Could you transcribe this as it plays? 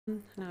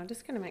Now I'm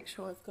just going to make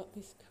sure I've got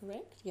this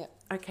correct. Yeah.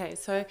 Okay.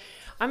 So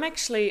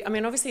obviously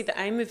the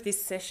aim of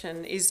this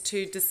session is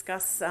to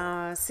discuss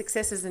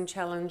successes and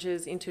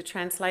challenges into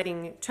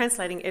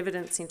translating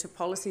evidence into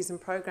policies and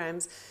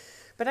programs.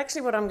 But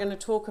actually what I'm going to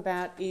talk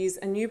about is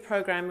a new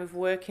program of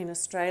work in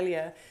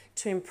Australia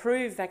to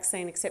improve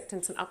vaccine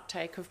acceptance and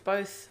uptake of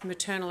both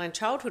maternal and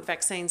childhood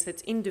vaccines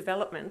that's in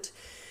development,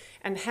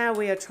 and how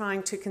we are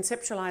trying to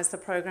conceptualise the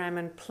program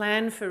and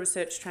plan for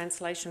research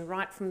translation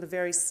right from the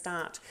very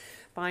start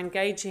by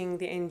engaging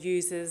the end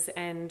users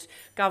and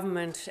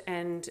government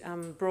and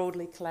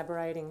broadly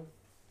collaborating.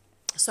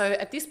 So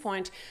at this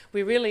point,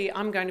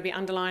 I'm going to be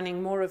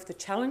underlining more of the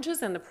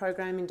challenges and the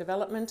program in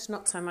development,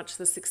 not so much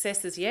the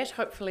successes yet.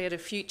 Hopefully at a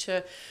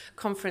future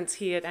conference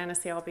here at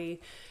Annecy, I'll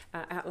be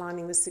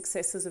outlining the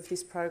successes of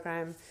this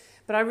program.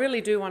 But I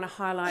really do want to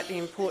highlight the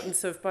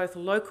importance of both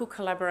local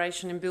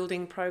collaboration in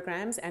building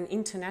programs and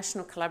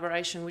international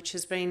collaboration, which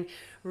has been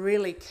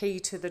really key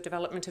to the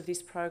development of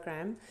this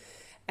program,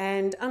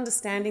 and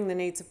understanding the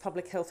needs of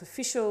public health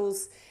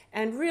officials,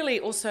 and really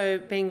also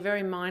being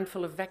very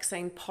mindful of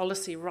vaccine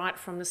policy right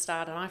from the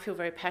start. And I feel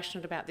very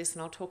passionate about this,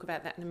 and I'll talk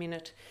about that in a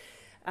minute.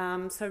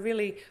 So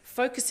really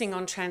focusing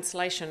on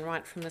translation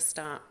right from the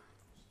start.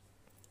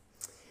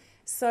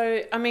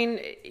 So,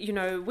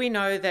 we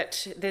know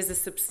that there's a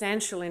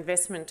substantial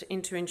investment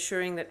into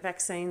ensuring that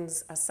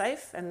vaccines are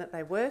safe and that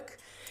they work.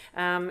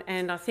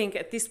 And I think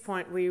at this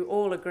point we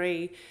all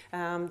agree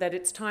that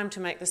it's time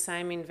to make the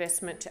same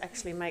investment to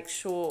actually make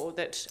sure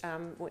that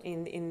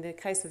in the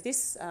case of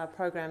this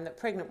program, that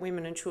pregnant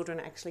women and children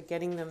are actually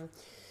getting them,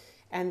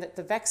 and that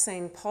the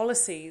vaccine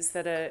policies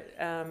that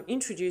are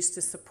introduced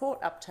to support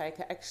uptake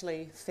are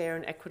actually fair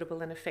and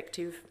equitable and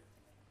effective.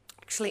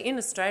 Actually, in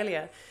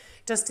Australia,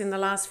 just in the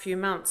last few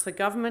months, the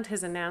government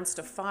has announced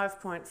a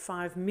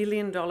 $5.5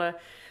 million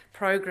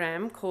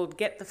program called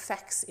Get the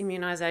Facts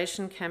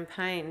Immunisation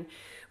Campaign,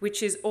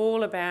 which is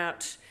all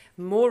about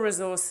more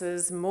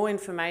resources, more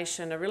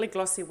information, a really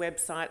glossy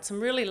website, some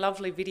really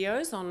lovely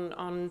videos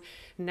on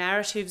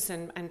narratives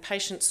and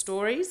patient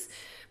stories.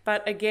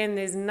 But again,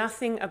 there's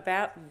nothing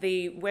about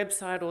the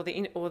website or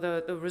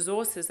the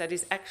resources that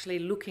is actually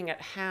looking at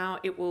how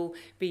it will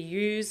be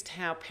used,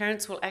 how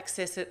parents will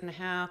access it, and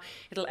how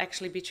it'll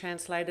actually be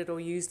translated or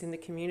used in the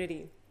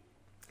community.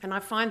 And I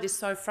find this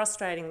so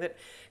frustrating that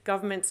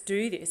governments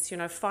do this.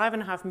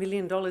 $5.5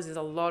 million is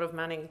a lot of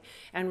money.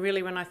 And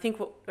really, when I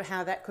think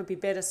how that could be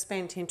better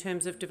spent in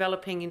terms of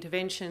developing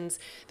interventions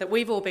that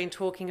we've all been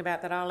talking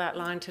about, that I'll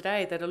outline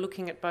today, that are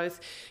looking at both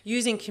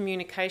using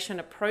communication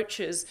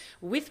approaches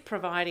with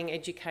providing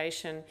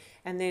education,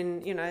 and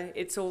then,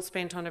 it's all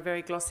spent on a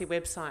very glossy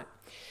website.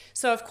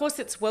 So, of course,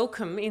 it's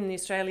welcome in the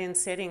Australian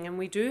setting, and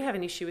we do have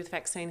an issue with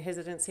vaccine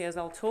hesitancy, as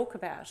I'll talk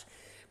about.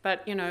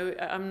 But,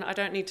 I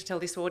don't need to tell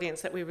this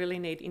audience that we really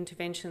need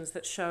interventions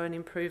that show an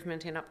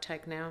improvement in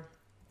uptake now.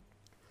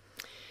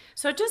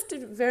 So just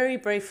very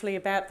briefly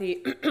about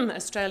the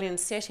Australian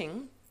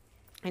setting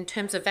in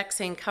terms of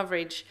vaccine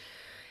coverage.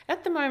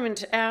 At the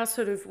moment,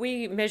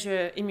 we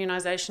measure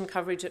immunisation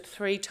coverage at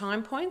 3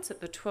 time points,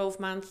 at the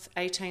 12-month,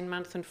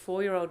 18-month and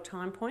 4-year-old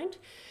time point.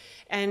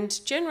 And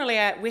generally,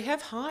 we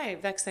have high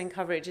vaccine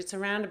coverage. It's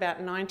around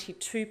about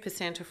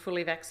 92% are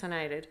fully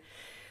vaccinated.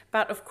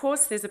 But of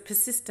course, there's a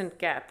persistent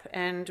gap,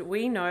 and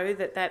we know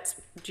that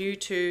that's due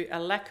to a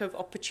lack of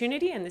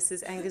opportunity, and this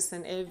is Angus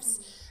and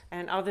Ev's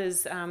and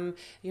others,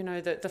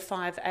 the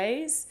 5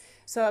 A's.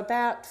 So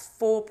about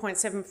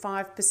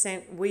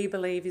 4.75% we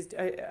believe is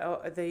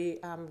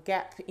the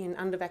gap in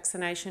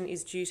under-vaccination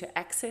is due to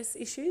access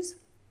issues.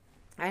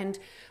 And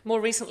more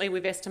recently,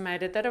 we've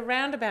estimated that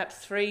around about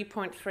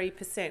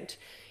 3.3%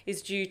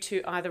 is due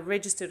to either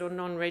registered or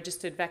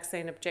non-registered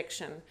vaccine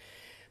objection.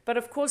 But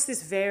of course,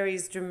 this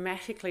varies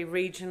dramatically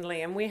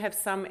regionally, and we have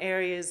some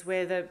areas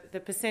where the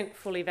percent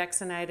fully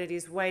vaccinated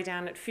is way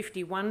down at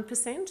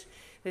 51%.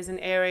 There's an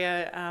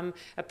area,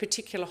 a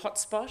particular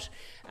hotspot,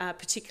 a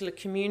particular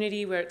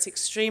community where it's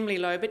extremely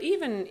low. But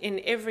even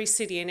in every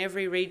city, in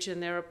every region,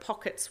 there are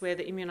pockets where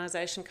the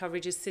immunisation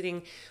coverage is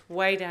sitting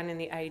way down in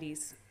the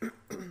 80s.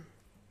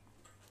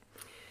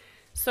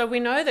 So we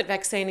know that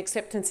vaccine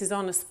acceptance is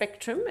on a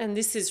spectrum, and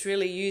this is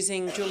really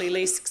using Julie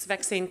Leask's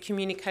vaccine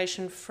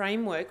communication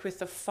framework with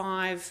the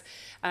 5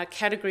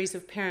 categories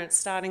of parents,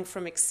 starting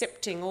from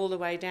accepting all the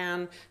way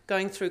down,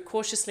 going through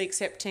cautiously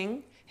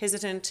accepting,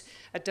 hesitant,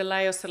 a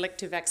delay or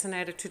selective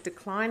vaccinator, to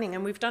declining.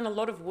 And we've done a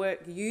lot of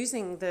work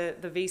using the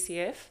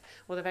VCF,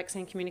 or the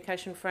vaccine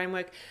communication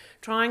framework,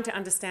 trying to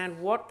understand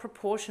what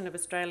proportion of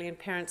Australian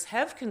parents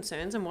have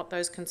concerns and what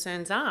those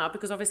concerns are,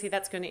 because obviously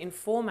that's going to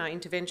inform our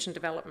intervention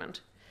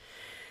development.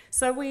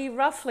 So we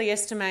roughly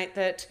estimate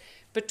that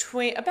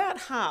about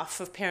half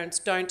of parents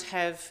don't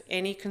have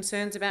any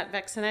concerns about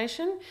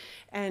vaccination,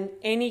 and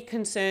any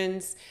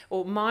concerns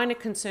or minor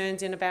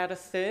concerns in about a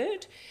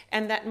third.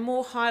 And that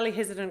more highly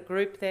hesitant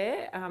group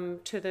there,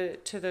 to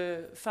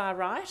the far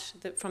right,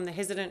 from the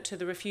hesitant to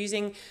the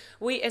refusing,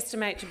 we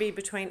estimate to be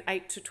between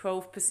 8 to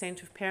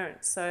 12% of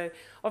parents. So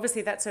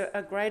obviously that's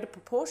a greater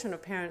proportion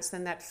of parents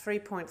than that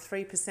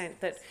 3.3%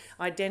 that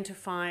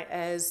identify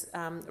as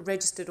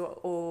registered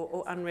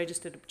or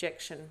unregistered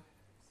objection.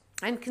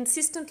 And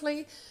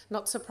consistently,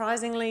 not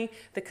surprisingly,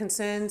 the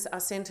concerns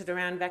are centred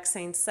around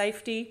vaccine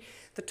safety.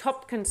 The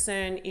top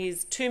concern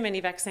is too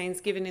many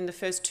vaccines given in the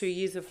first 2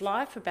 years of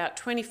life. About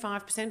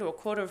 25% or a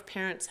quarter of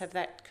parents have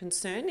that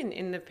concern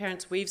in the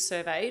parents we've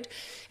surveyed,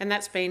 and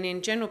that's been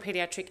in general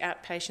paediatric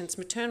outpatients,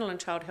 maternal and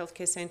child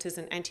healthcare centres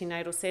and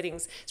antenatal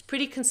settings. It's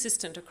pretty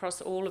consistent across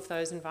all of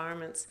those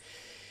environments.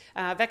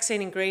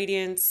 Vaccine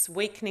ingredients,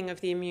 weakening of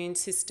the immune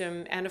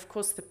system, and of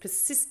course the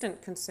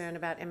persistent concern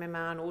about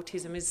MMR and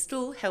autism is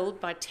still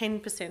held by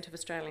 10% of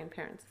Australian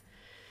parents.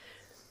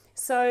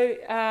 So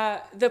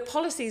the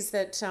policies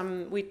that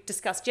we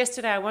discussed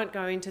yesterday, I won't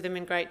go into them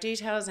in great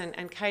details,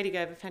 and Katie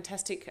gave a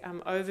fantastic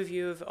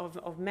overview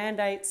of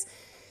mandates.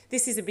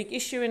 This is a big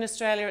issue in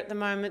Australia at the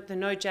moment. The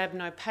no jab,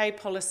 no pay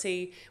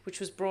policy, which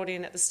was brought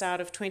in at the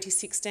start of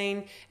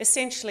 2016,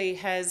 essentially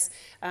has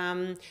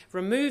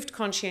removed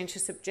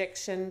conscientious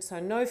objection, so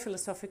no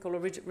philosophical or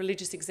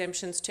religious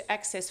exemptions to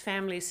access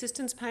family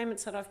assistance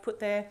payments that I've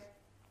put there.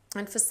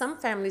 And for some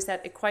families,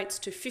 that equates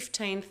to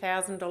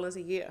 $15,000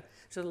 a year,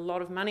 which is a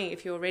lot of money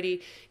if you're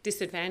already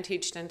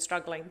disadvantaged and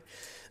struggling.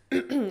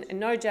 And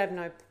no jab,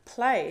 no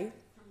play.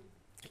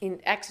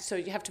 So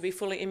you have to be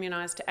fully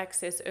immunised to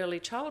access early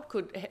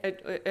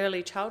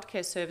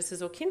childcare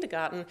services or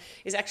kindergarten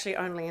is actually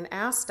only in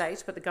our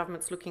state, but the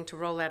government's looking to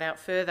roll that out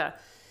further.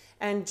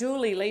 And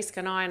Julie, Leesk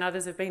and I and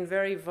others have been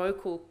very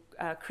vocal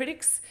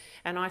critics,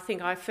 and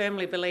I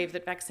firmly believe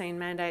that vaccine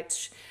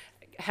mandates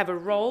have a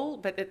role,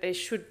 but that there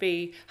should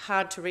be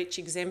hard-to-reach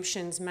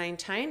exemptions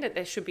maintained, that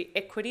there should be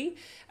equity,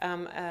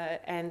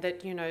 and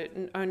that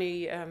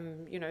only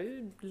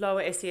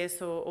lower SES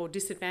or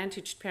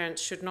disadvantaged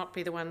parents should not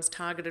be the ones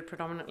targeted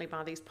predominantly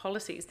by these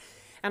policies.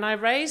 And I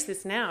raise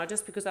this now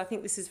just because I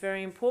think this is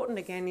very important,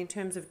 again, in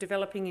terms of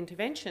developing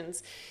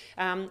interventions.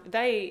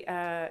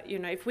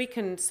 If we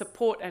can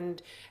support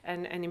and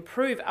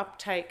improve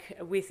uptake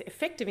with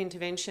effective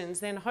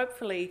interventions, then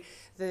hopefully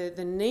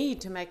the need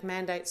to make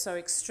mandates so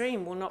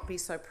extreme will not be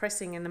so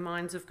pressing in the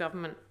minds of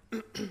government.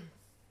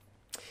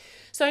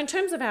 So in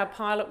terms of our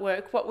pilot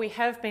work, what we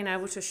have been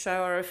able to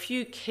show are a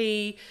few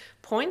key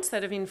points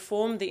that have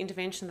informed the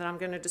intervention that I'm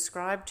going to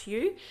describe to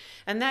you.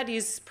 And that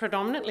is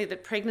predominantly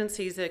that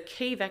pregnancy is a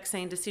key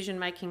vaccine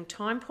decision-making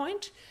time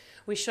point.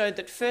 We showed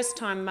that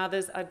first-time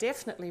mothers are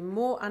definitely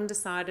more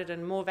undecided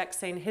and more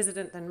vaccine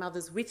hesitant than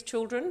mothers with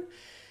children.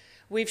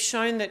 We've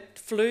shown that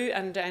flu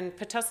and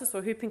pertussis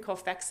or whooping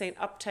cough vaccine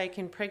uptake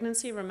in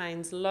pregnancy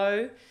remains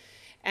low.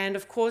 And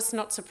of course,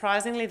 not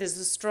surprisingly, there's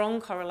a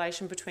strong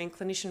correlation between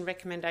clinician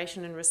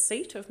recommendation and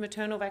receipt of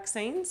maternal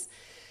vaccines.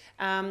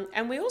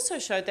 And we also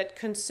showed that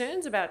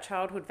concerns about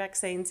childhood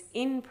vaccines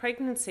in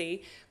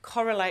pregnancy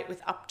correlate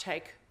with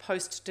uptake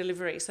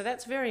post-delivery. So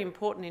that's very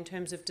important in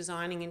terms of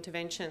designing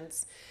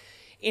interventions.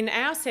 In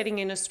our setting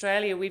in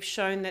Australia, we've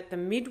shown that the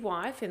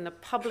midwife in the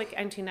public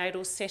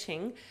antenatal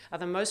setting are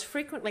the most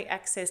frequently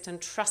accessed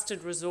and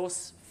trusted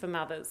resource for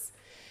mothers.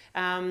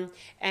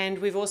 And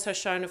we've also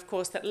shown, of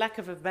course, that lack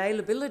of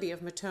availability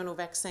of maternal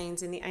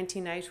vaccines in the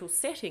antenatal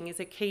setting is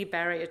a key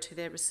barrier to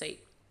their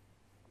receipt.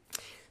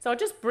 So I'll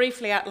just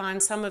briefly outline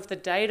some of the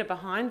data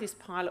behind this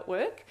pilot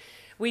work.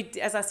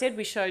 As I said,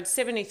 we showed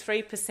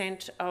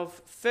 73%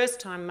 of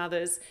first-time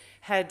mothers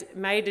had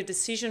made a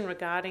decision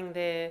regarding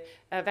their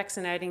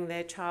vaccinating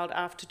their child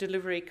after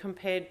delivery,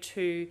 compared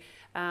to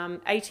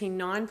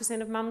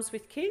 89% of mums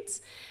with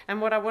kids. And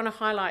what I want to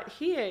highlight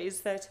here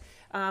is that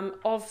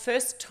of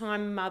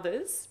first-time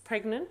mothers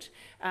pregnant,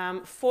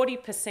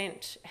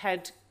 40%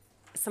 had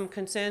some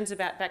concerns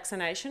about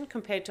vaccination,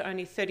 compared to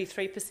only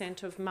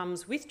 33% of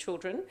mums with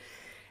children.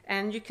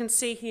 And you can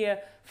see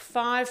here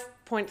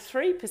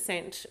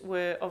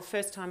 5.3% of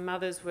first-time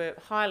mothers were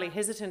highly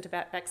hesitant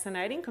about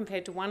vaccinating,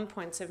 compared to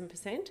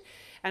 1.7%.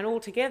 And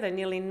altogether,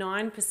 nearly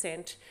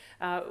 9%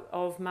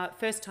 of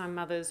first-time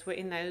mothers were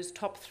in those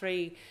top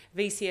 3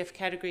 VCF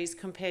categories,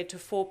 compared to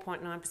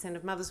 4.9%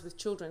 of mothers with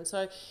children.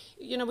 So,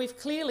 we've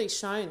clearly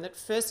shown that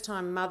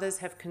first-time mothers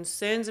have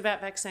concerns about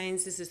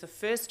vaccines. This is the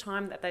first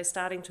time that they're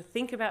starting to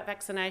think about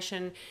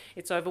vaccination.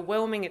 It's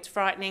overwhelming, it's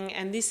frightening,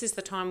 and this is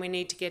the time we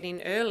need to get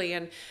in early.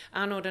 And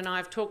Arnold and I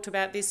have talked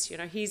about this.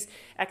 He's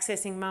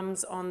accessing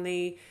mums on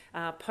the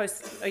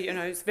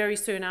very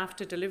soon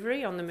after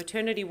delivery on the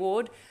maternity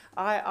ward.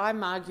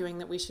 I'm arguing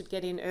that we should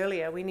get in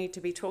earlier. We need to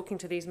be talking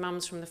to these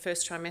mums from the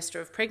first trimester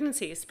of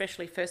pregnancy,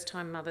 especially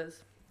first-time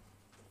mothers.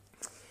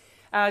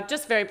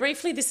 Just very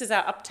briefly, this is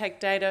our uptake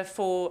data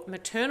for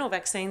maternal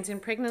vaccines in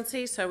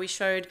pregnancy. So we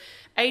showed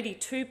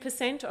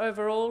 82%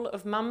 overall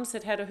of mums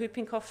had had a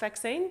whooping cough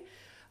vaccine.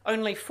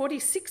 only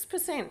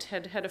 46%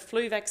 had had a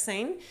flu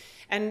vaccine,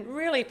 and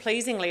really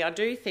pleasingly, I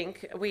do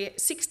think,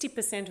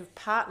 60% of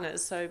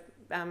partners, so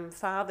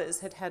fathers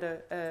had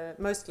had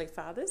mostly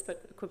fathers,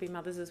 but it could be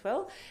mothers as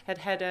well, had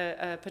had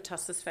a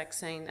pertussis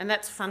vaccine, and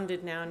that's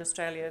funded now in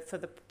Australia for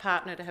the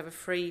partner to have a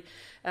free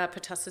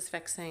pertussis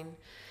vaccine.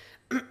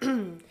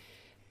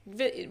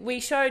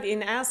 We showed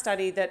in our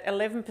study that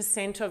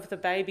 11% of the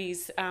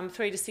babies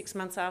 3 to 6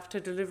 months after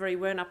delivery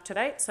weren't up to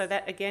date. So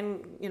that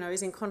again,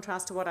 is in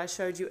contrast to what I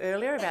showed you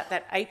earlier about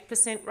that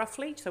 8%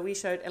 roughly. So we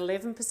showed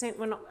 11%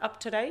 were not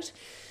up to date.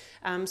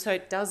 So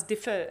it does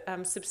differ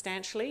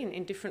substantially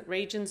in different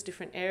regions,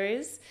 different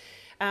areas.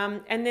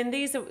 And then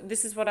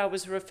this is what I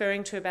was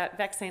referring to about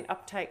vaccine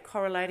uptake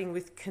correlating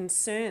with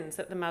concerns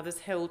that the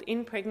mothers held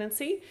in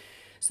pregnancy.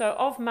 So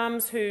of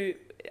mums who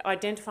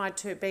identified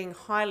to being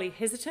highly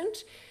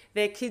hesitant,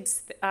 their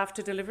kids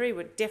after delivery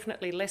were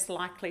definitely less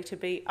likely to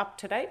be up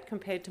to date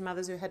compared to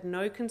mothers who had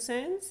no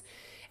concerns.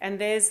 And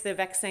there's the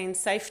vaccine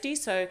safety.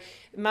 So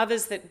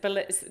mothers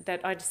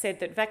that I said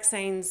that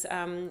vaccines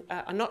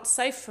are not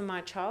safe for my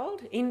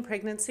child in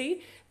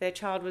pregnancy, their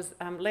child was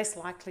less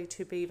likely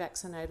to be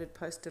vaccinated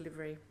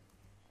post-delivery.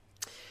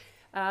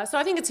 So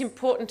I think it's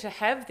important to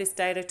have this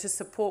data to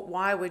support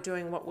why we're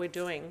doing what we're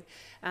doing.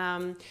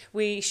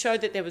 We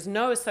showed that there was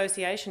no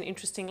association,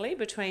 interestingly,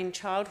 between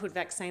childhood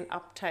vaccine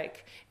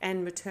uptake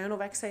and maternal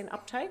vaccine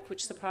uptake,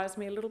 which surprised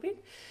me a little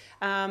bit.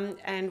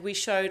 And we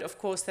showed, of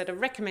course, that a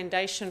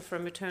recommendation for a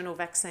maternal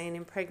vaccine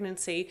in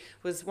pregnancy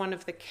was one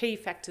of the key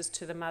factors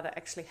to the mother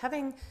actually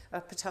having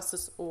a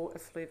pertussis or a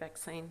flu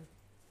vaccine.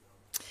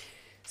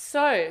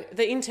 So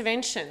the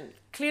intervention,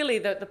 clearly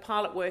the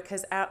pilot work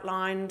has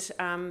outlined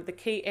the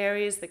key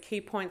areas, the key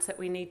points that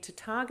we need to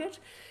target.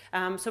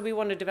 So we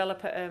want to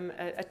develop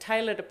a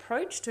tailored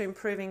approach to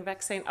improving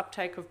vaccine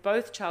uptake of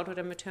both childhood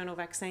and maternal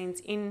vaccines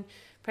in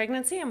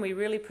pregnancy, and we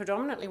really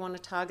predominantly want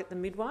to target the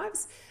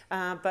midwives,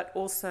 but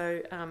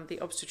also the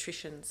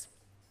obstetricians.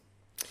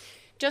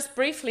 Just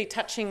briefly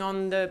touching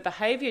on the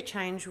behaviour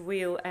change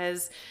wheel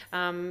as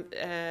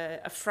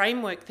a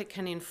framework that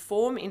can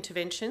inform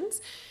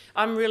interventions.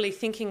 I'm really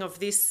thinking of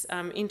this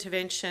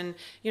intervention,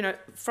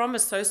 from a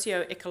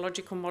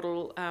socio-ecological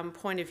model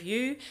point of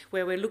view,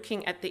 where we're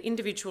looking at the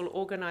individual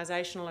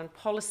organisational and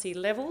policy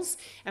levels,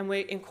 and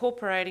we're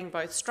incorporating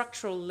both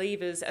structural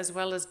levers as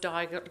well as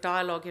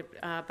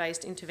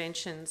dialogue-based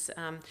interventions.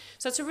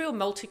 So it's a real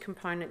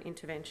multi-component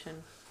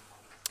intervention.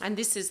 And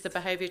this is the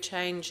behaviour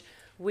change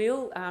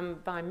wheel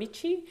by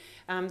Michi,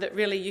 that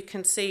really you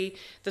can see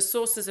the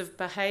sources of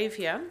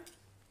behaviour,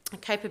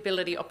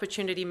 capability,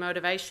 opportunity,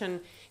 motivation,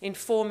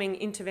 informing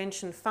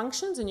intervention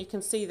functions, and you can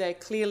see they're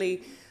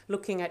clearly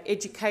looking at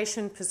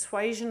education,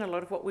 persuasion, a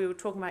lot of what we were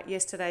talking about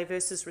yesterday,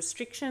 versus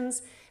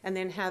restrictions, and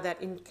then how that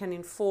can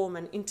inform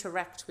and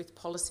interact with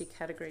policy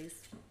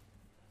categories.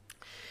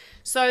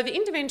 So the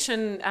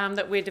intervention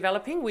that we're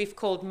developing, we've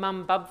called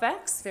Mum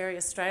Bubvax, very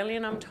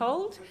Australian, I'm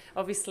told.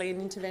 Obviously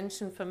an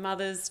intervention for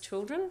mothers,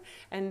 children,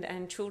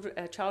 and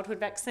childhood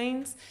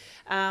vaccines.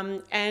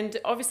 And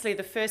obviously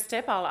the first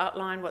step, I'll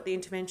outline what the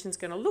intervention is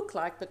going to look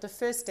like, but the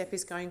first step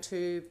is going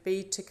to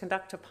be to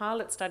conduct a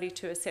pilot study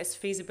to assess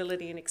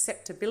feasibility and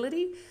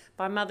acceptability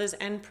by mothers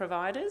and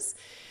providers.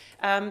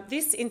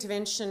 This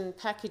intervention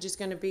package is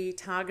going to be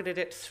targeted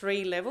at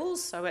 3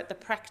 levels, so at the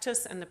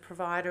practice and the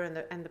provider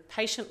and the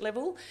patient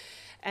level.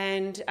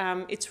 And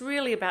it's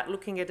really about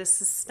looking at a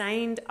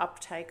sustained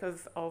uptake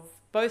of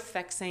both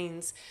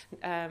vaccines,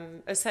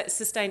 a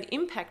sustained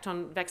impact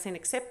on vaccine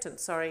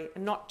acceptance,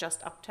 not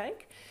just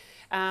uptake.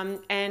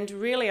 And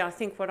really, I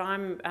think what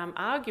I'm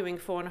arguing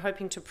for and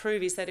hoping to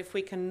prove is that if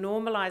we can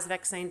normalise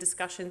vaccine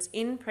discussions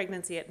in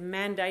pregnancy at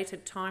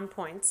mandated time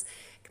points,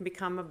 it can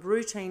become a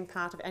routine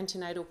part of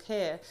antenatal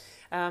care,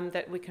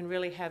 that we can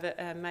really have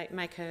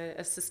make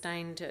a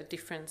sustained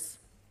difference.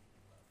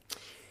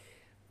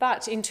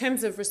 But in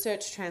terms of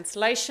research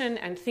translation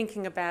and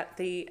thinking about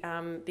the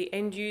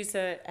end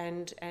user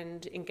and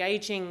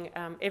engaging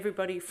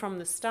everybody from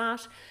the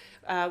start,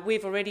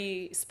 we've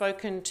already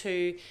spoken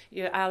to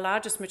our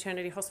largest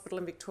maternity hospital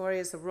in Victoria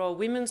is the Royal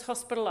Women's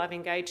Hospital. I've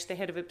engaged the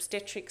head of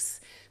obstetrics,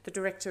 the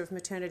director of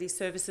maternity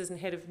services and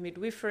head of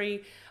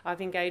midwifery.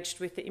 I've engaged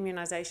with the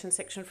immunisation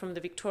section from the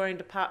Victorian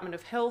Department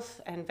of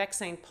Health and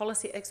vaccine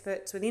policy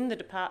experts within the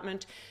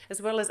department,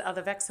 as well as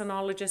other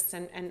vaccinologists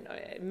and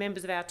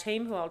members of our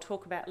team who I'll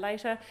talk about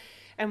later.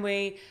 And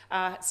we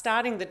are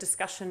starting the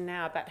discussion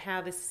now about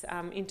how this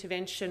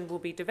intervention will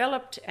be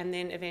developed and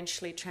then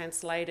eventually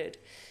translated.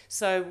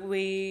 So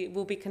we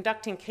will be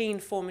conducting key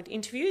informant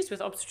interviews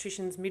with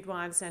obstetricians,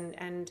 midwives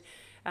and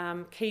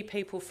key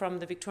people from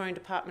the Victorian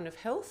Department of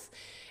Health.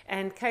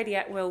 And Katie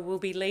Atwell will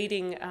be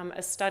leading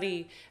a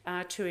study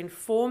to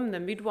inform the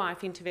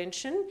midwife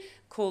intervention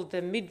called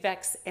the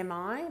MidVax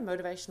MI,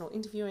 Motivational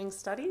Interviewing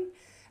Study.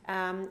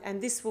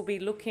 And this will be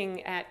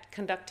looking at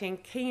conducting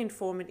key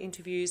informant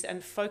interviews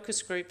and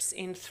focus groups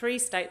in 3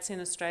 states in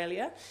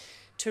Australia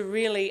to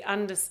really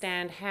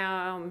understand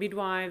how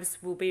midwives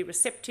will be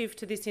receptive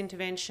to this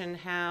intervention,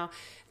 how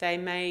they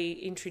may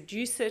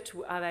introduce it,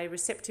 are they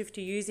receptive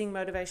to using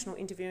motivational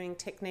interviewing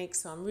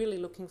techniques. So I'm really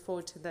looking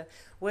forward to the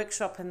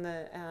workshop and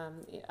the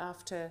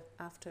after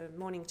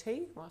morning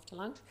tea or after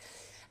lunch.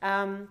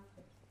 And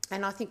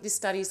I think this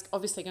study is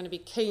obviously going to be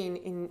key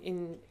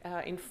in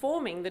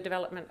informing the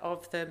development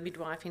of the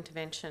midwife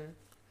intervention.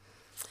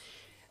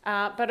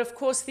 But of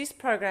course, this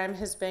program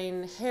has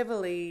been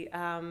heavily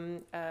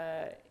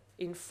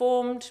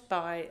informed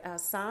by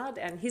Saad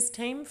and his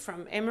team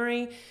from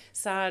Emory.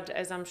 Saad,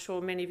 as I'm sure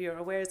many of you are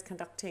aware, is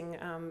conducting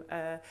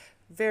a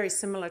very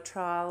similar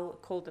trial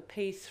called the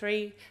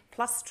P3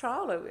 Plus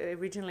trial,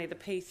 originally the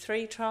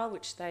P3 trial,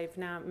 which they've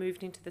now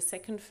moved into the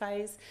second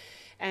phase.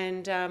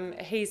 And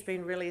he's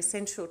been really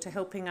essential to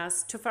helping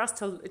us, for us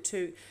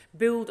to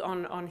build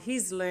on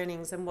his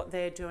learnings and what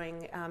they're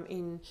doing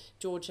in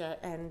Georgia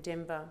and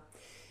Denver.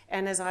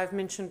 And as I've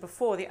mentioned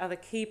before, the other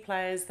key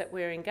players that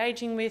we're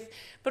engaging with,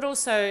 but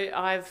also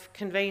I've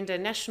convened a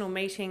national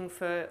meeting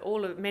for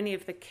many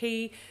of the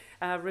key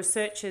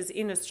researchers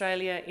in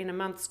Australia in a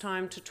month's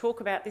time to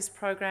talk about this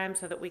program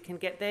so that we can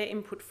get their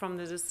input from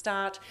the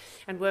start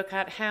and work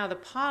out how the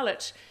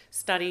pilot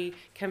study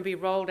can be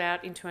rolled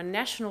out into a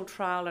national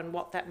trial and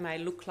what that may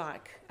look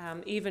like,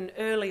 even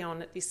early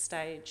on at this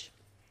stage.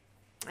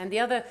 And the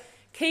other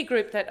key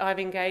group that I've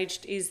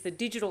engaged is the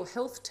digital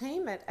health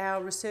team at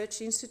our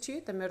research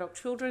institute, the Murdoch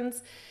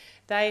Children's.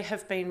 They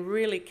have been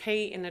really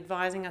key in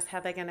advising us how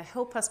they're going to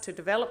help us to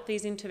develop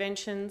these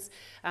interventions,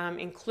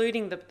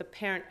 including the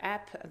parent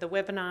app, the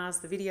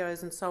webinars, the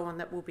videos and so on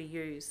that will be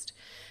used.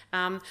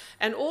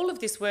 And all of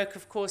this work,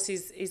 of course,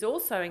 is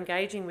also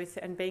engaging with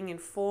and being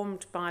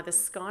informed by the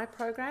SKY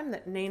program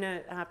that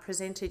Nina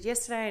presented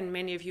yesterday, and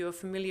many of you are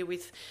familiar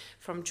with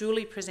from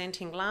Julie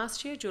presenting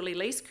last year, Julie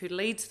Leask, who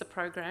leads the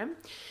program.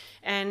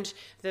 And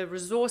the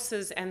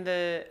resources and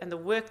the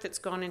work that's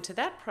gone into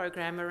that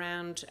program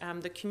around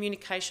the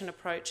communication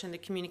approach and the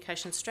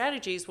communication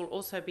strategies will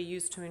also be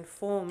used to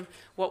inform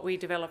what we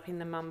develop in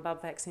the mum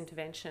bub vax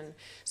intervention.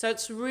 So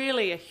it's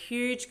really a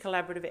huge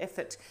collaborative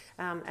effort,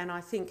 and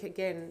I think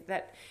again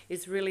that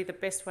is really the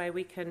best way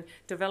we can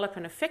develop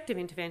an effective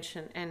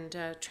intervention and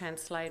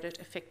translate it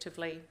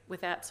effectively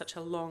without such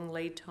a long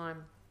lead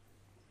time.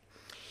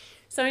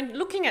 So in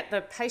looking at the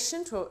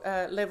patient or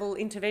level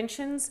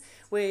interventions,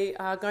 we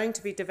are going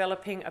to be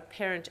developing a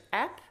parent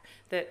app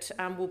that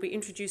will be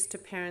introduced to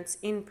parents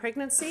in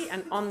pregnancy,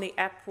 and on the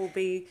app will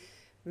be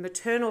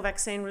maternal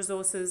vaccine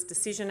resources,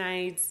 decision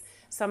aids,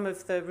 some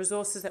of the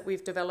resources that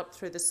we've developed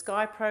through the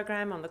SKY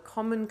program on the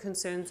common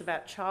concerns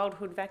about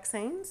childhood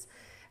vaccines,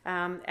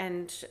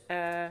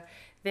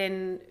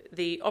 then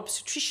the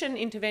obstetrician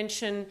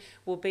intervention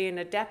will be an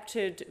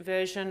adapted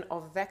version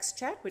of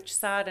VaxChat, which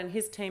Saad and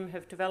his team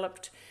have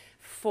developed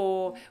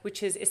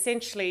which is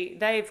essentially,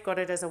 they've got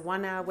it as a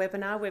 1-hour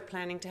webinar. We're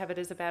planning to have it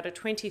as about a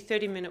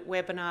 20-30 minute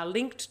webinar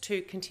linked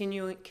to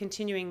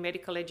continuing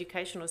medical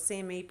education or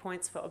CME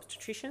points for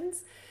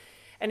obstetricians.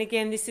 And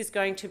again, this is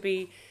going to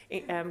be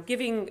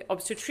giving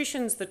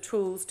obstetricians the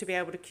tools to be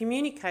able to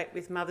communicate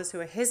with mothers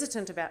who are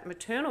hesitant about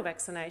maternal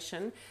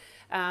vaccination,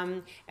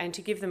 and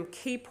to give them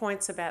key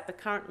points about the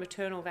current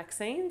maternal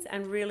vaccines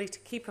and really to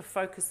keep a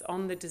focus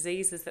on the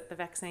diseases that the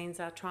vaccines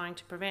are trying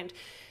to prevent.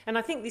 And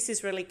I think this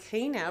is really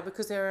key now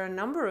because there are a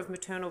number of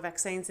maternal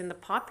vaccines in the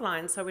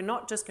pipeline, so we're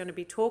not just going to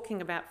be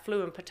talking about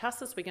flu and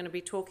pertussis, we're going to be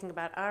talking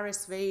about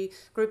RSV,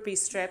 Group B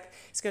strep.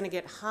 It's going to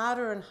get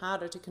harder and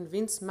harder to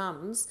convince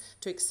mums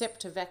to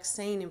accept a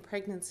vaccine in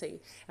pregnancy,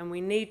 and we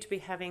need to be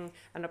having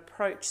an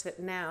approach that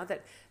now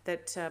that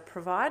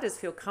providers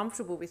feel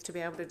comfortable with to be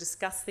able to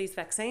discuss these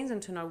vaccines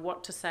and to know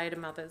what to say to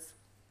mothers.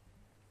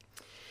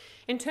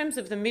 In terms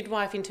of the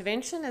midwife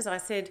intervention, as I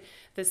said,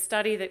 the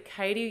study that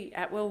Katie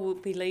Atwell will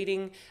be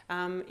leading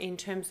in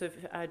terms of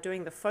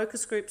doing the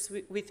focus groups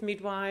with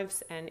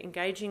midwives and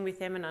engaging with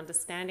them and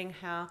understanding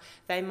how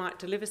they might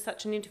deliver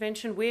such an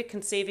intervention. We're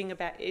conceiving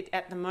about it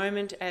at the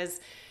moment as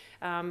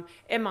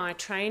MI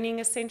training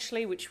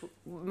essentially, which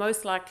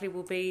most likely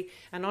will be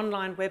an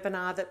online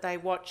webinar that they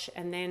watch,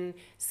 and then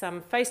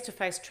some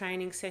face-to-face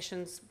training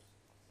sessions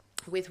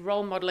with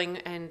role modelling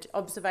and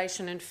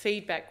observation and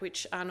feedback,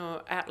 which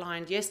Arno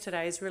outlined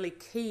yesterday is really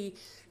key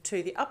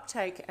to the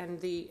uptake and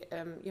the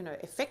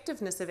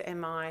effectiveness of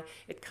MI.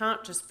 It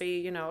can't just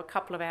be a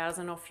couple of hours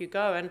and off you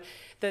go. And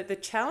the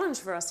challenge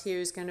for us here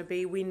is going to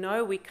be, we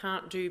know we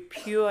can't do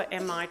pure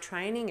MI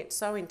training. It's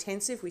so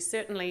intensive. We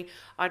certainly,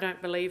 I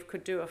don't believe,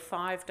 could do a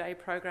 5-day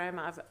program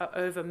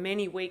over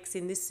many weeks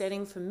in this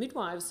setting for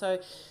midwives. So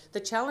the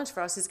challenge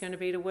for us is going to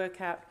be to work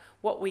out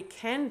what we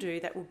can do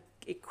that will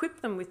equip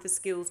them with the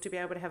skills to be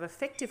able to have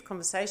effective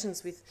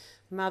conversations with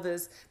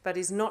mothers, but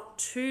is not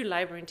too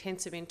labour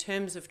intensive in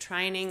terms of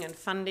training and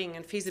funding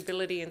and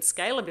feasibility and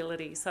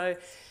scalability. So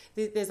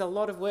there's a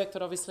lot of work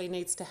that obviously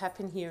needs to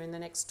happen here in the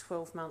next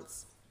 12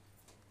 months.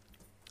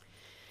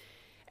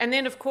 And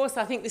then, of course,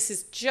 I think this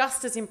is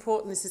just as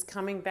important. This is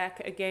coming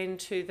back again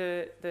to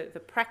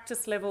the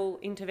practice level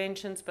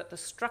interventions, but the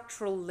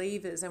structural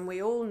levers. And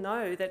we all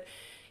know that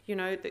you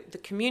know, the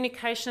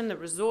communication, the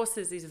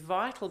resources is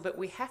vital, but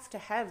we have to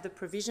have the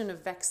provision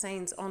of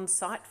vaccines on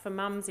site for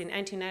mums in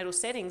antenatal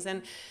settings.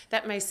 And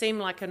that may seem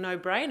like a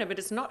no-brainer, but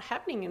it's not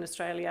happening in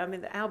Australia. I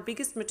mean, our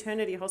biggest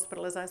maternity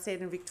hospital, as I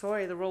said, in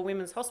Victoria, the Royal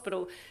Women's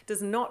Hospital,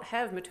 does not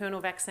have maternal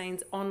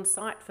vaccines on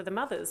site for the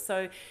mothers.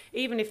 So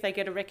even if they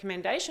get a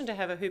recommendation to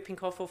have a whooping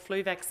cough or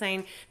flu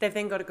vaccine, they've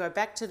then got to go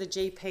back to the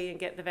GP and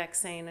get the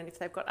vaccine. And if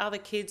they've got other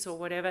kids or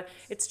whatever,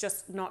 it's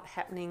just not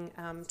happening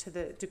to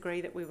the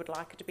degree that we would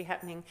like it to be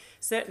happening,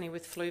 certainly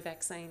with flu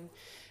vaccine.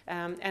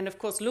 And of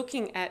course,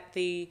 looking at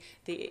the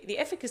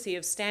efficacy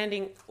of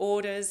standing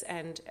orders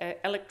and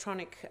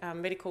electronic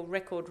medical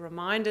record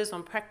reminders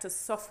on practice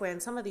software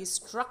and some of these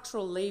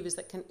structural levers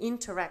that can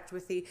interact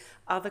with the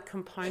other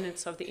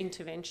components of the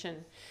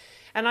intervention.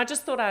 And I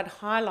just thought I'd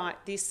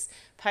highlight this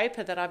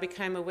paper that I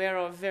became aware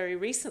of very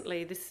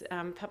recently, this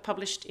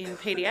published in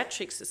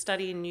Paediatrics, a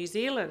study in New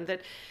Zealand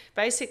that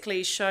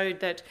basically showed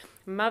that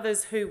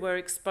mothers who were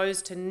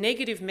exposed to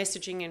negative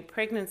messaging in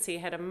pregnancy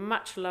had a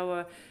much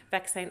lower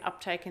vaccine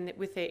uptake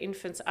with their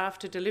infants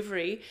after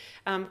delivery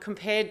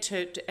compared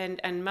to,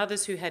 and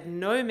mothers who had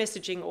no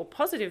messaging or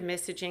positive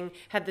messaging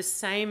had the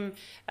same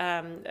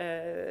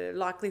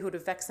likelihood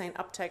of vaccine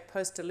uptake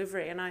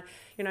post-delivery. And I,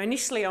 you know,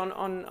 initially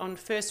on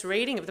first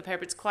reading of the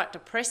paper, it's quite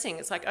depressing.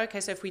 It's like, okay,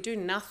 so if we do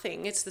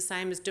nothing, it's the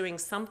same as doing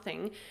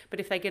something, but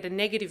if they get a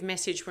negative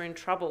message, we're in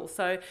trouble.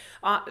 So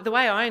the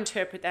way I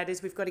interpret that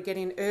is we've got to get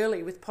in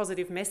early with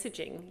positive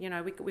messaging. You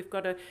know, we've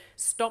got to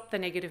stop the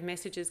negative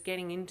messages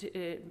getting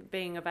into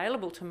being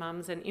available to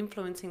mums and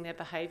influencing their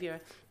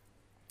behaviour.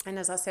 And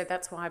as I said,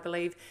 that's why I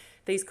believe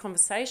these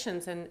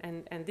conversations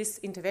and this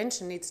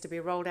intervention needs to be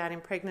rolled out in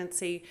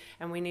pregnancy,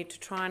 and we need to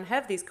try and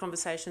have these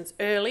conversations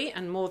early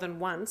and more than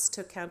once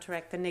to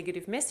counteract the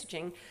negative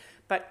messaging.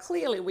 But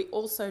clearly we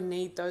also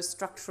need those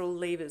structural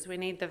levers. We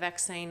need the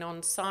vaccine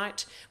on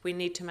site. We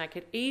need to make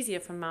it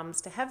easier for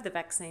mums to have the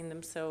vaccine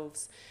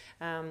themselves.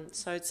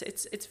 So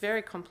it's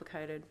very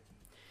complicated.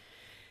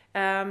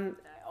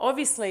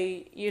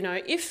 Obviously, you know,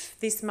 if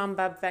this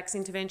mum-bub-vax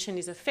intervention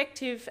is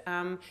effective,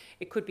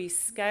 it could be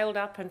scaled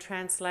up and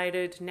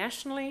translated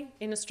nationally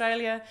in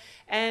Australia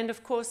and,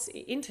 of course,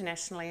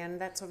 internationally.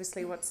 And that's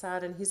obviously what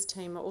Saad and his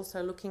team are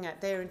also looking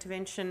at. Their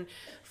intervention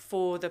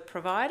for the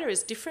provider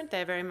is different.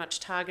 They're very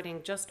much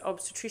targeting just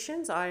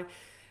obstetricians.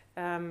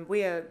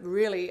 We are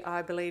really,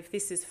 I believe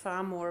this is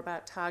far more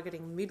about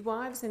targeting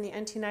midwives in the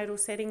antenatal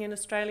setting in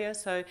Australia.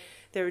 So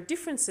there are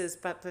differences,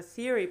 but the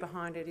theory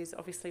behind it is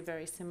obviously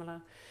very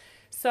similar.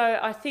 So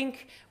I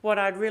think what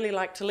I'd really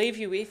like to leave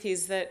you with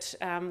is that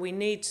we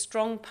need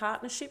strong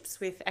partnerships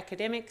with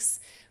academics,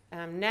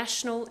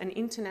 national and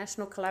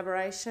international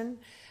collaboration.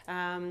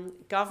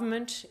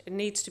 Government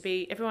needs to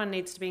be, everyone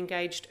needs to be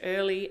engaged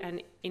early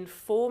and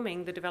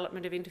informing the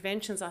development of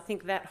interventions. I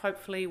think that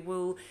hopefully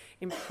will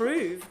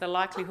improve the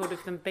likelihood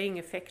of them being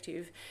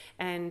effective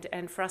and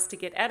for us to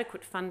get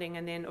adequate funding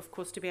and then, of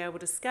course, to be able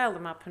to scale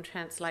them up and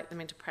translate them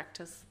into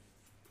practice.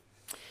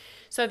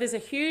 So there's a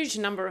huge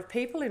number of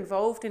people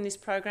involved in this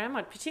program.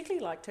 I'd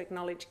particularly like to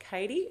acknowledge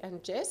Katie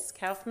and Jess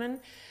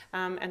Kaufman,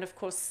 and of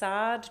course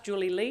Saad,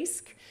 Julie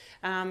Leask,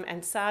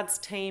 and Saad's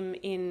team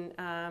in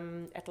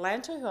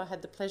Atlanta, who I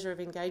had the pleasure of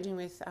engaging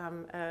with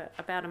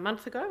about a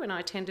month ago when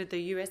I attended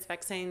the US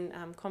Vaccine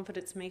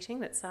Confidence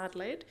meeting that Saad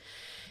led.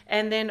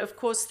 And then, of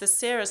course, the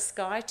Sarah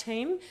Sky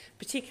team,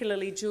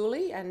 particularly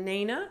Julie and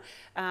Nina,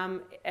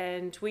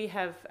 and we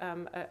have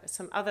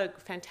some other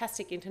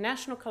fantastic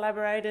international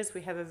collaborators.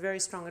 We have a very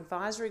strong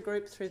advisory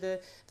group through the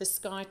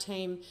Sky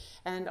team,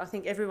 and I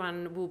think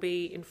everyone will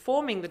be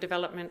informing the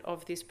development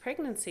of this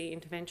pregnancy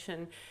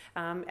intervention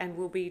and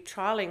will be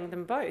trialling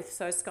them both.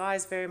 So Sky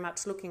is very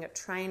much looking at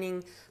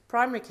training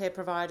primary care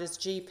providers,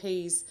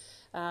 GPs,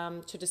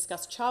 to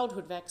discuss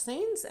childhood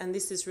vaccines, and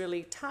this is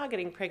really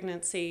targeting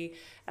pregnancy,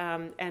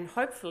 and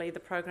hopefully the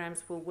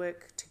programs will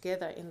work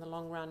together in the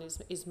long run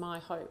is my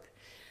hope.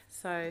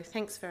 So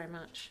thanks very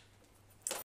much.